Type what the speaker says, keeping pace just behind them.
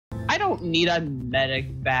I don't need a medic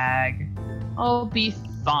bag. I'll be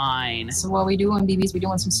fine. So what are we doing, BBs? We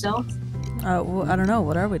doing some stealth? Well, I don't know.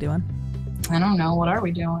 What are we doing? I don't know. What are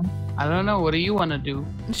we doing? I don't know. What do you want to do?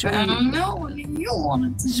 I don't know. What do you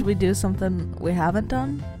want to do? Should we do something we haven't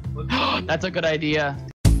done? That's a good idea.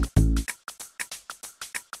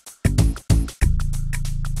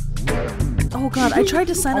 Oh god, I tried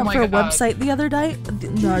to sign up for a website the other day.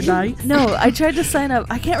 No, I tried to sign up.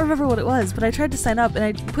 I can't remember what it was, but I tried to sign up and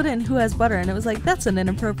I put in Who Has Butter and it was like, that's an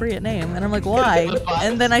inappropriate name. And I'm like, why?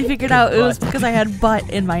 And then I figured out it was because I had butt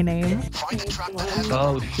in my name.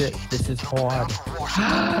 Oh shit, this is hard. It's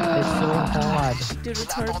so hard. Dude,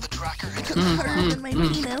 it's hard. It's harder than my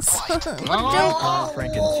penis. Oh,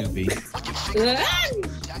 Frank and Soupy.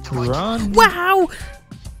 Run! Wow!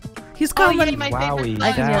 He's coming! Oh, yay, my favorite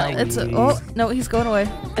I can yell. It's a, oh, no, he's going away.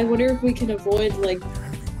 I wonder if we can avoid, like,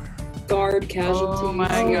 guard casualties. Oh my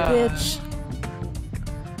Oh, god. bitch.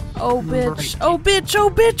 Oh, bitch. Oh, bitch. Oh,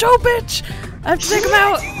 bitch. Oh, bitch. I have to take him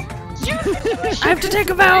out. I have to take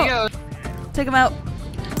him out. Take him out.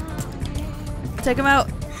 Take him out.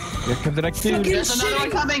 Here comes the next dude. There's another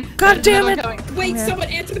one coming. God damn it. Wait, someone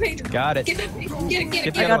answer the pager. Got it. Get it, get it,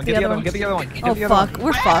 Get the other one, get the other one, get the other one. Oh, fuck.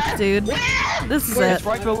 We're fucked, dude. This is It's it.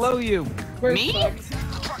 right below you. We're Me?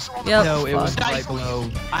 fucked. Yep. No, it was Fuck. right below.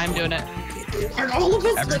 I'm doing it. Are all of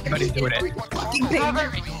us Everybody's doing it. fucking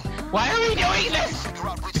pager? Why are we doing this?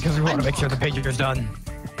 Because we want to make sure the pager's done.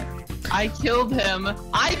 I killed him.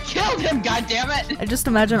 I killed him, God damn it! I just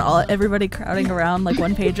imagine everybody crowding around like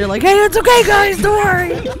one pager like, hey, it's okay, guys, don't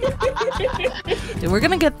worry! Dude, we're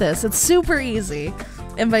gonna get this. It's super easy.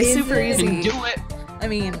 And by super easy, Do it. I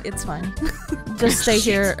mean, it's fine. Just stay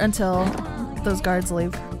here until those guards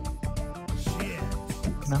leave.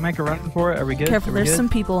 Can I make a run for it? Are we good? Careful, Are we there's good? some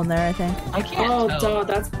people in there, I think. I can't. Oh, tell. duh,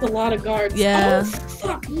 that's a lot of guards. Yeah. Oh,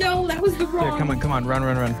 fuck, no, that was the Here, wrong. come on,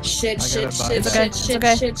 run. Shit, I shit, got a shit, body. It's okay, shit, it's shit,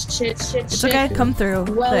 okay. shit, shit, shit, It's okay, come through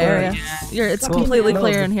Well, the area. yeah. It's Fucking completely hell.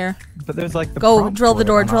 clear in here. But there's like the Go, prompt drill the for it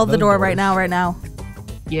door, on drill all the those door right doors. now.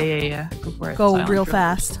 Yeah. Go for it. Go Silent real drill.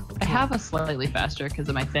 fast. I have a slightly faster because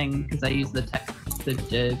of my thing, because I use the tech.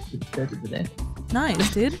 The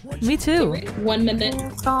Nice, dude. Me too. 1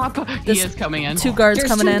 minute. Stop! He This- is coming in. Two guards There's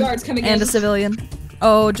coming two in. guards coming and in. a civilian.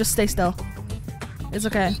 Oh, just stay still. It's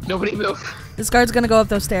okay. Nobody move. This guard's gonna go up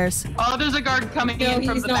those stairs. Oh, there's a guard coming No, in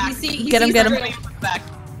from he's the not. back. Get him, get him. Coming in from the back.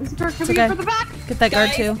 There's a guard coming okay. in from the back. Get that guard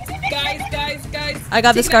Guys, too. Guys. I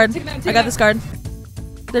got this guard. Take him out, I got this guard.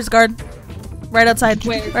 There's a guard. Right outside.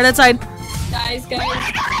 Where? Right outside. Guys.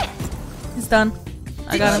 He's done.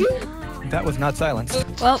 I got him. That was not silenced.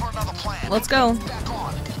 Well, let's go.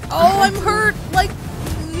 Oh, I'm hurt like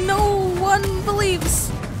no one believes.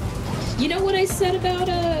 You know what I said about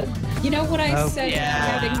Oh. said Yeah.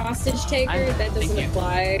 about having hostage taker? That doesn't Thank you.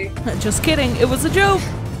 apply. Just kidding. It was a joke.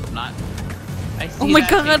 Not. I see Oh my that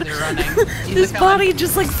god. phaser running. He's His a-coming. body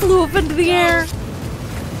just like flew up into the air.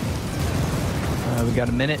 We got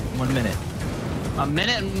a minute, 1 minute. A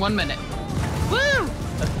minute and 1 minute. Woo!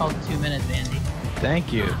 That's called 2 minutes, Andy.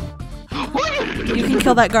 Thank you. You can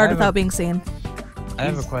kill that guard I have without being seen. I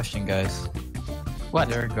have a question, guys. What?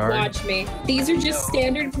 Is there a guard? Watch me. These are just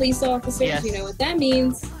standard police officers. Yes. You know what that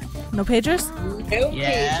means. No pagers? No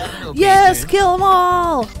Yeah. pager. no Yes, pagers. kill them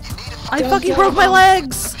all! I Don't fucking kill broke my them.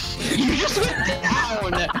 legs! You just went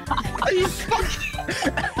down. Are you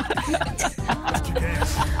fucking?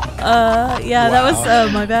 Yeah, that was, Wow.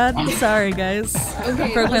 my bad. Sorry, guys. Okay,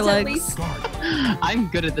 I broke my let's at legs. I'm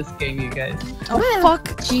good at this game, you guys. Oh, fuck.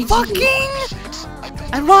 GG. Fucking!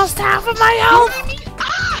 I lost half of my health!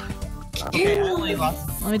 Okay, I only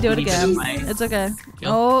lost. Let me do it again. It's okay.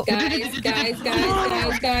 Oh, Guys. it's okay,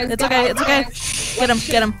 it's okay.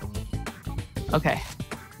 Get him. Okay.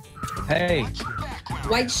 Hey,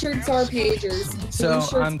 White shirts are pagers. So, Blue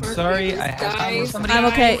shirts I'm aren't sorry, pagers. I have Guys, somebody- I'm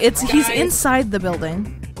okay. He's Guys. inside the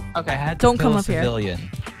building. I Okay. had to Don't kill come a up here.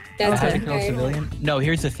 civilian. That's I had to Okay. kill a civilian. No,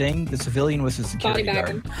 here's the thing. The civilian was a security Body bag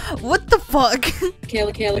guard. him. What the fuck?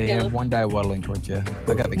 Kill. They have one guy waddling towards you.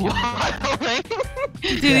 I got the kill.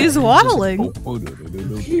 Dude, he's waddling.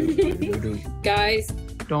 Guys,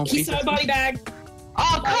 Don't he be saw a body bag.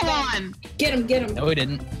 Oh, come on! Get him. No, he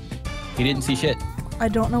didn't. He didn't see shit. I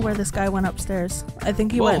don't know where this guy went upstairs. I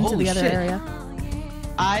think he Whoa, went into holy the other shit. area.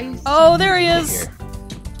 I. Oh, there he is. Here.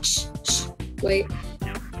 Shh. Wait.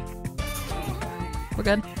 We're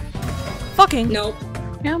good. Fucking. Nope.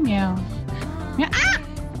 Meow meow. Meow. Ah!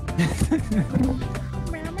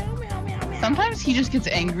 Sometimes he just gets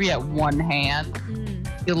angry at one hand.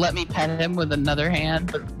 He'll let me pet him with another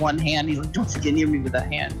hand, but one hand he's like, "Don't you get near me with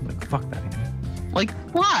that hand." Like, fuck that. Like,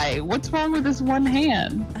 why? What's wrong with this one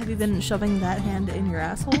hand? Have you been shoving that hand in your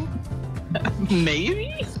asshole?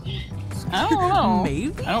 Maybe. I don't know.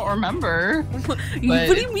 Maybe. I don't remember. What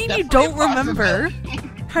do you mean you don't remember?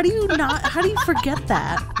 How do you not? How do you forget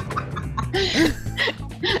that?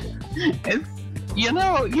 It's, you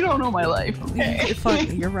know, you don't know my life. Okay?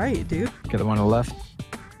 You're right, dude. Okay, the one on the left.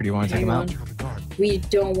 Or do you want to take them out? We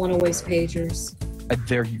don't want to waste pagers.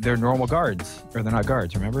 They're normal guards, or they're not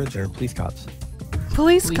guards. Remember, they're police cops.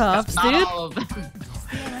 Police cops, Not dude. all of them.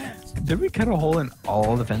 Did we cut a hole in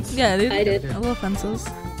all the fences? Yeah, dude. I did. I love fences.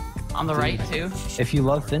 On the right too. If you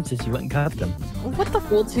love fences, you wouldn't cut them. What the?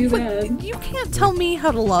 Well, too what- bad. You can't tell me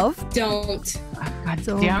how to love. Don't. God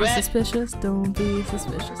Don't damn be it. suspicious. Don't be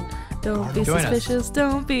suspicious. Don't be Join us. suspicious.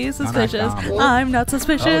 Don't be suspicious. Dom. I'm not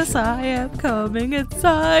suspicious. Oh. I am coming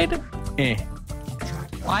inside.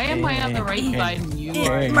 Why am I on the right side and you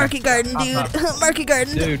are? Market garden, dude. Market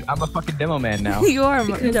garden. Dude, I'm a fucking demo man now. You are a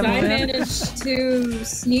Because demo I man. managed to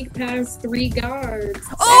sneak past 3 guards.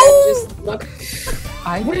 Oh! And just look.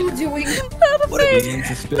 I What are you doing? Not a Being thing.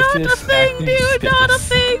 suspicious, Not a thing, acting dude. Not a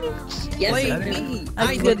suspicious. thing. Yes, Wait, it is. me.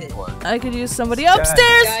 I could use somebody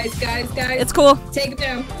upstairs. Guys. It's cool. Take him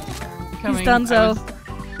down. He's donezo.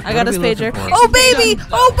 I got What his are we looking pager. for? Oh baby!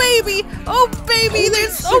 Oh baby! Oh baby!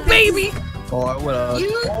 There's oh baby! Oh, what a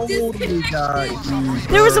You totally got you.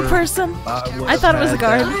 There was a person. I thought it was a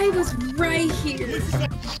guard. I was right here.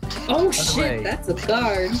 Oh way, shit, that's a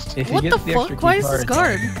guard. If you What get the extra fuck? Why key is this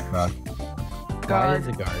cards- guard? Why is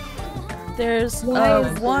a guard? There's Why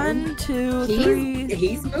is 1, 2, 3,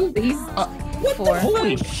 He's moved. He's 4.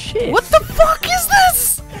 Holy shit! What the fuck is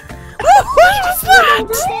this? What was that?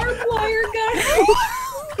 barbed wire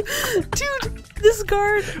guy. Dude, this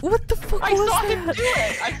guard. What the fuck I was saw him that? do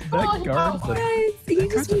it. I saw That him. guard's a, Guys, he that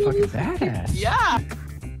guard's just a went fucking over. badass. Yeah.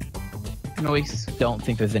 Noise. Don't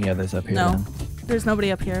think there's any others up here. No. then. There's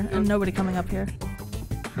nobody up here, and nobody coming up here.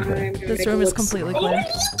 I'm gonna This take a room is look. completely Oh, clear.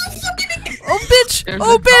 Oh bitch! There's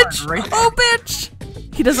Oh a guard bitch! right there. Oh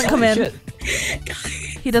bitch! He doesn't come in. Shit.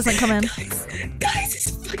 He doesn't come in. Guys,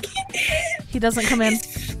 it's fucking hit. He doesn't come in.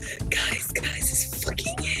 Guys, it's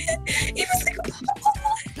fucking hit. It was like,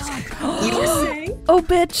 you were saying? Oh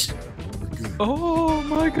bitch! Oh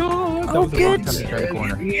my god! Oh, That was the wrong bitch. time to try the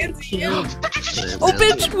corner. Oh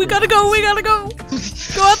bitch! We gotta go! We gotta go!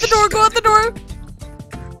 Go out the door! Go out the door!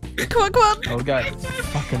 Come on! Come on! Oh, we got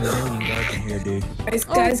fucking a million guards in here, dude. Guys,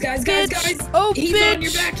 Oh, guys. bitch. Oh He's bitch! on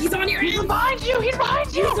your back. He's on your ass. He's behind you. He's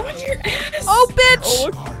behind you. He's on your ass. Oh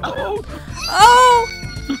bitch! Oh! Oh!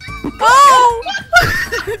 Oh!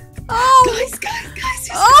 Oh! Guys.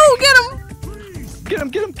 Oh! Get him! Get him!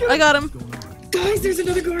 Get him! Get him! I got him. Guys, there's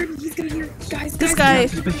another guard. He's gonna hear. Guys. This guy.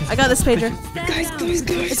 I got this pager. Guys.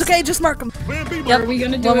 It's okay. Just mark him. Are Yep. we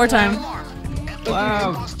gonna do One it more loud? time.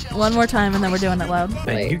 Wow! One more time, and then we're doing it loud.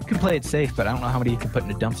 Hey, you can play it safe, but I don't know how many you can put in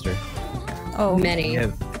a dumpster. Oh. Many. You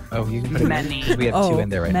can put it Many. We have Oh, 2 in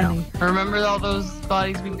there right many. Remember all those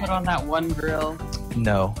bodies we put on that one grill? now.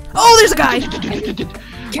 No. Oh, there's a guy.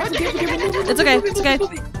 Careful. It's okay. It's okay.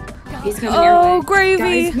 He's coming your Oh, way.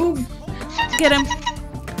 gravy. Guys, move. Get him.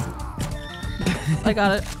 I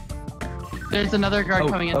got it. There's another guard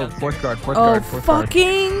coming in. downstairs. Fourth guard. Oh,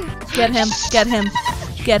 fucking. Get him. Get him.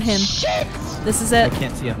 Get him. This is I it.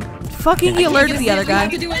 can't see him. Fucking he alerted the other We have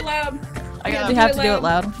guy. to do it loud. I got We him. have to do it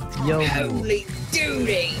loud. Yo. Holy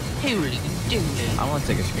duty. Hey, what are you doing? I want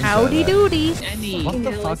to take a screenshot. Howdy of that. doody. Any? What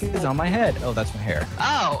the fuck is on my head? Oh, that's my hair.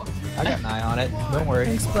 Oh, I got an eye on it. Don't worry.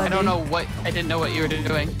 Thanks, buddy. I don't know what. I didn't know what you were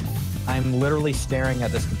doing. I'm literally staring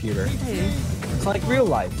at this computer. Hey. It's like real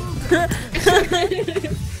life.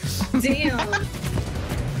 Damn.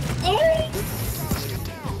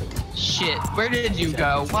 Shit, where did you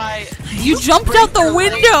go? Why? You jumped out the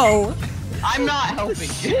window. I'm not helping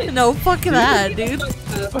you. No, fuck that, dude.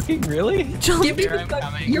 Fucking really? Jump. Give me Here, the I'm fuck.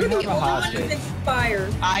 coming. You're You the have a only one hostage. that can fire.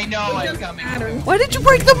 I know It I'm doesn't coming. matter. Why did you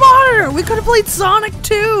break the monitor? We could have played Sonic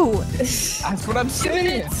 2. That's what I'm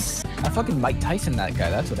saying. I fucking Mike Tyson that guy.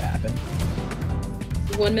 That's what happened.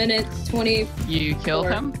 1 minute, 20. You killed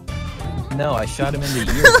him? No, I shot him in the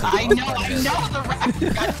ear. I know the rap.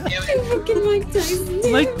 God damn it. Fucking Mike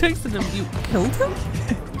Tyson. Mike texted him. You killed him?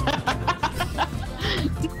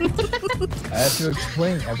 I have to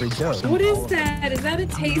explain every joke. What is that? Is that a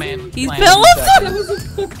taser? Man, He's plan. Bella. That was a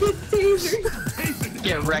fucking taser.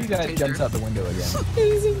 Get One wrecked. guy jumps taser. out the window again. That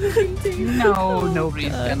was a fucking taser. No,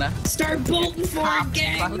 nobody's gonna. Start bolting for it,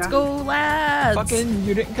 gang. Let's go, lads. Fucking,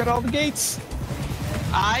 you didn't cut all the gates.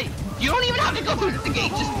 You don't even have to go through the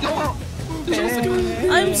gate. Just go.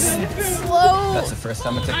 I'm slow. That's the first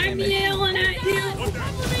time I took I'm damage. yelling at you.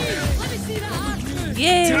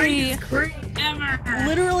 Yay. Ever.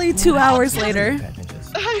 Literally 2 hours later.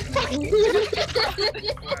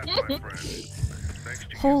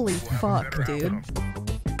 Holy fuck, dude.